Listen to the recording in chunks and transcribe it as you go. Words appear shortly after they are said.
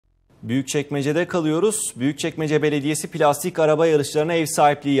Büyükçekmece'de kalıyoruz. Büyükçekmece Belediyesi plastik araba yarışlarına ev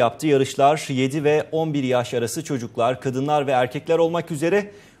sahipliği yaptı. Yarışlar 7 ve 11 yaş arası çocuklar, kadınlar ve erkekler olmak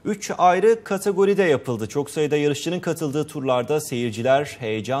üzere 3 ayrı kategoride yapıldı. Çok sayıda yarışçının katıldığı turlarda seyirciler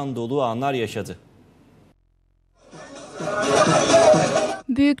heyecan dolu anlar yaşadı.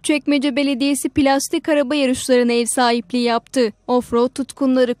 Büyükçekmece Belediyesi plastik araba yarışlarına ev sahipliği yaptı. Offroad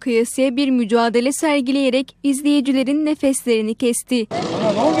tutkunları kıyasıya bir mücadele sergileyerek izleyicilerin nefeslerini kesti.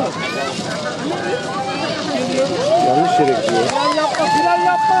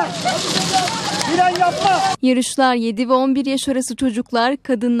 Yarışlar 7 ve 11 yaş arası çocuklar,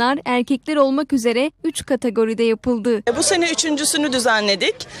 kadınlar, erkekler olmak üzere 3 kategoride yapıldı. Bu sene 3.'sünü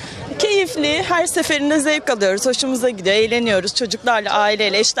düzenledik. Keyifli, her seferinde zevk alıyoruz, hoşumuza gidiyor, eğleniyoruz. Çocuklarla,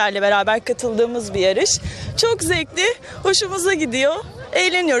 aileyle, eşlerle beraber katıldığımız bir yarış. Çok zevkli, hoşumuza gidiyor,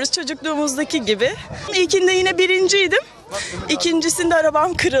 eğleniyoruz çocukluğumuzdaki gibi. İlkinde yine birinciydim. İkincisinde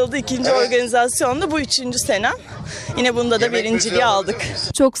arabam kırıldı, ikinci organizasyonda, bu 3. senem. Yine bunda da birinciliği aldık.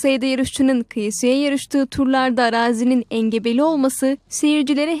 Çok sayıda yarışçının kıyasıya yarıştığı turlarda arazinin engebeli olması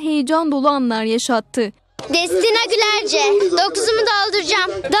seyircilere heyecan dolu anlar yaşattı. Destina Gülerce. 9'umu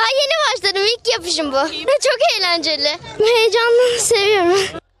dolduracağım. Daha yeni başladım. İlk yapışım bu. Ve çok eğlenceli. Heyecanlı,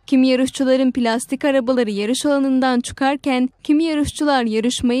 seviyorum. Kimi yarışçıların plastik arabaları yarış alanından çıkarken kimi yarışçılar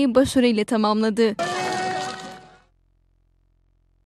yarışmayı başarıyla tamamladı.